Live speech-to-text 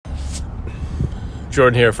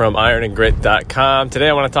Jordan here from ironandgrit.com. Today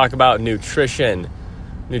I want to talk about nutrition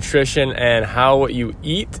and how what you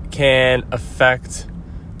eat can affect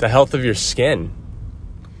the health of your skin.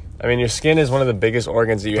 I mean, your skin is one of the biggest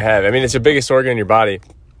organs that you have. I mean, it's the biggest organ in your body.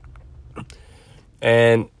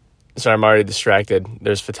 And, sorry, I'm already distracted.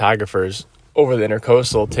 There's photographers over the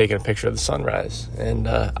Intercoastal taking a picture of the sunrise. And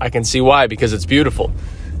I can see why, because it's beautiful.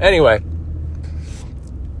 Anyway,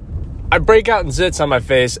 I break out in zits on my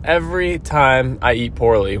face every time I eat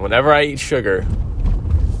poorly. Whenever I eat sugar,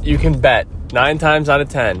 you can bet 9 times out of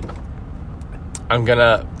 10, I'm going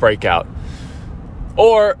to break out.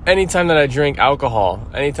 Or anytime that I drink alcohol,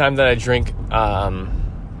 anytime that I drink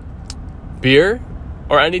beer,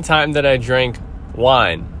 or anytime that I drink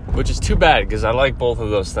wine, which is too bad because I like both of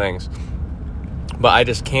those things. But I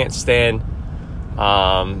just can't stand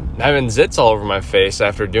having zits all over my face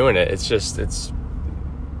after doing it. It's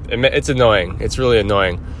annoying. It's really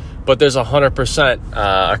annoying. But there's 100%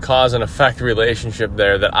 a cause and effect relationship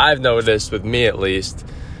there that I've noticed with me at least.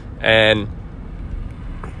 And,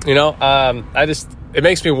 it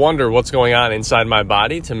makes me wonder what's going on inside my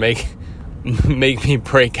body to make me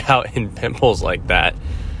break out in pimples like that.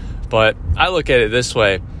 But I look at it this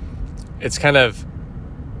way. It's kind of,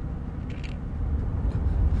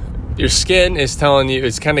 your skin is telling you,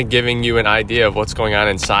 it's kind of giving you an idea of what's going on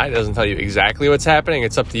inside. It doesn't tell you exactly what's happening.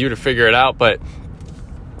 It's up to you to figure it out. But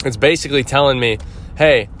it's basically telling me,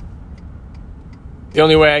 hey, the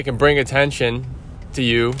only way I can bring attention to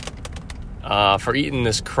you for eating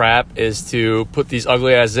this crap is to put these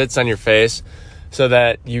ugly ass zits on your face so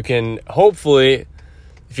that you can hopefully,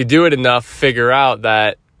 if you do it enough, figure out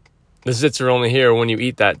that the zits are only here when you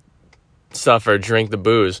eat that stuff or drink the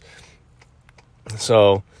booze.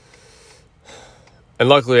 So, and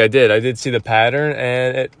luckily I did see the pattern,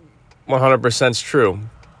 and it 100% is true.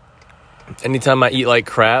 Anytime I eat like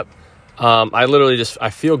crap, I literally I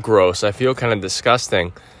feel gross. I feel kind of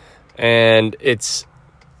disgusting. And it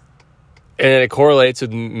correlates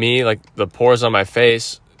with me, like the pores on my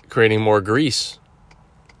face, creating more grease,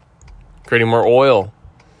 creating more oil.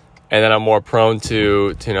 And then I'm more prone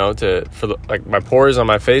to my pores on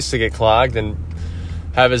my face to get clogged and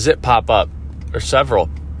have a zit pop up, or several.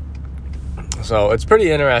 So it's pretty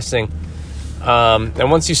interesting. And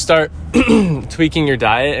once you start tweaking your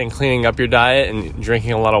diet and cleaning up your diet and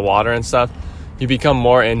drinking a lot of water and stuff, you become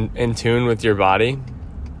more in tune with your body,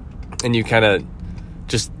 and you kind of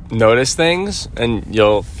just notice things, and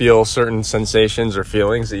you'll feel certain sensations or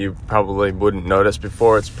feelings that you probably wouldn't notice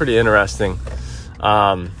before. It's pretty interesting.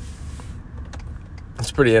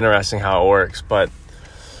 It's pretty interesting how it works, but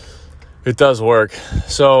it does work.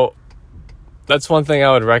 So that's one thing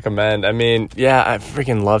I would recommend. I mean, yeah, I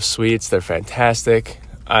freaking love sweets. They're fantastic.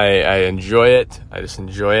 I enjoy it. I just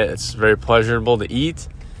enjoy it. It's very pleasurable to eat.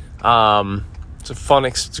 It's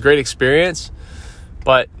a great experience.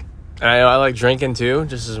 But I like drinking too,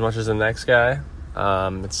 just as much as the next guy.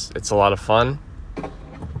 It's a lot of fun. You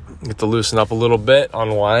get to loosen up a little bit,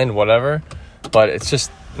 unwind, whatever. But it's just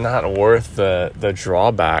not worth the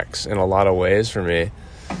drawbacks in a lot of ways for me.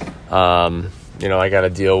 I got to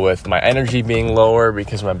deal with my energy being lower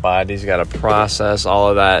because my body's got to process all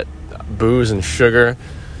of that booze and sugar.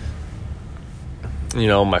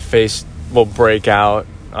 My face will break out.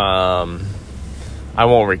 I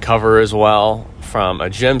won't recover as well from a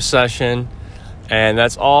gym session. And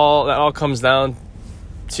that all comes down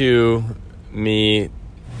to me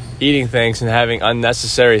eating things and having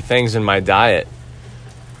unnecessary things in my diet.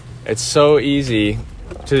 It's so easy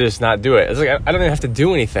to just not do it. It's like I don't even have to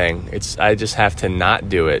do anything. I just have to not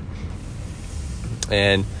do it.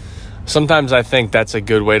 And sometimes I think that's a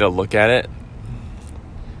good way to look at it.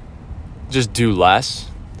 Just do less.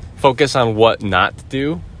 Focus on what not to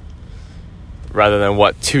do rather than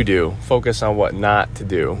what to do. Focus on what not to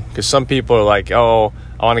do. Because some people are like, oh,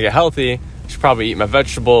 I want to get healthy. I should probably eat my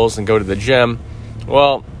vegetables and go to the gym.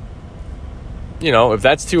 Well, if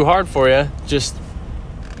that's too hard for you, just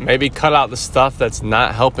maybe cut out the stuff that's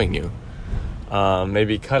not helping you.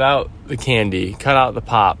 Maybe cut out the candy, cut out the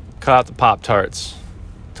Pop-Tarts,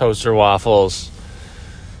 toaster waffles,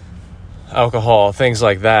 alcohol, things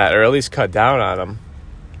like that, or at least cut down on them.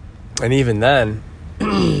 And even then,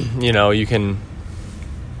 you can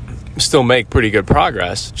still make pretty good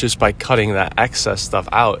progress just by cutting that excess stuff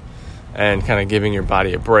out and kind of giving your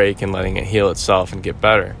body a break and letting it heal itself and get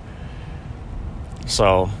better.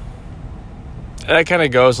 So that kind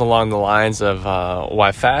of goes along the lines of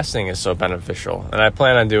why fasting is so beneficial. And I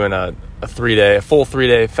plan on doing a full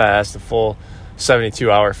 3-day fast, a full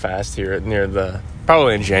 72-hour fast here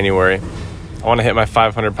probably in January. I want to hit my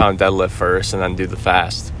 500-pound deadlift first and then do the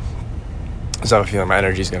fast. So I have a feeling my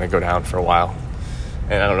energy is going to go down for a while.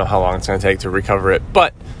 and I don't know how long it's going to take to recover it,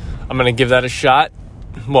 but I'm going to give that a shot.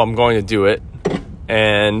 Well, I'm going to do it,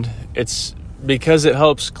 and it's because it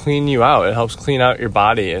helps clean you out. It helps clean out your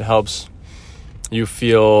body. It helps you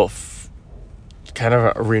feel kind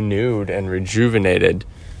of renewed and rejuvenated.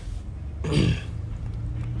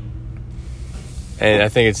 And I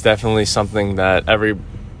think it's definitely something that every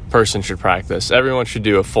person should practice. Everyone should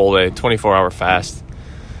do a full day, 24-hour fast.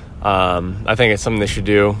 I think it's something they should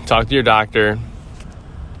do. Talk to your doctor.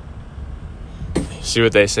 See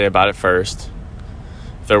what they say about it first.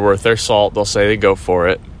 If they're worth their salt, they'll say they go for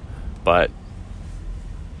it. But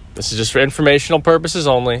this is just for informational purposes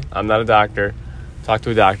only. I'm not a doctor. Talk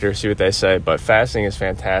to a doctor, see what they say. But fasting is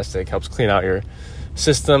fantastic. Helps clean out your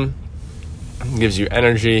system. Gives you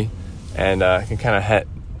energy. And can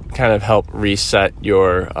kind of help reset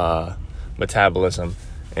your metabolism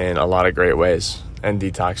in a lot of great ways. And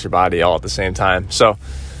detox your body all at the same time. So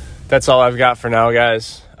that's all I've got for now,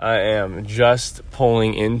 guys. I am just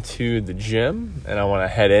pulling into the gym, and I want to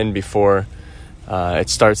head in before it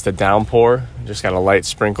starts to downpour. Just got a light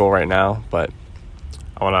sprinkle right now, but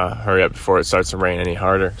I want to hurry up before it starts to rain any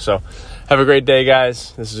harder. So have a great day,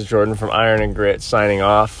 guys. This is Jordan from Iron and Grit signing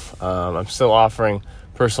off. I'm still offering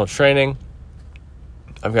personal training.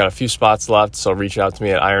 I've got a few spots left, so reach out to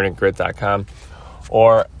me at ironandgrit.com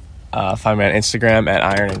or find me on Instagram at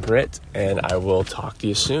Iron and Grit, and I will talk to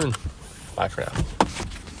you soon. Bye for now.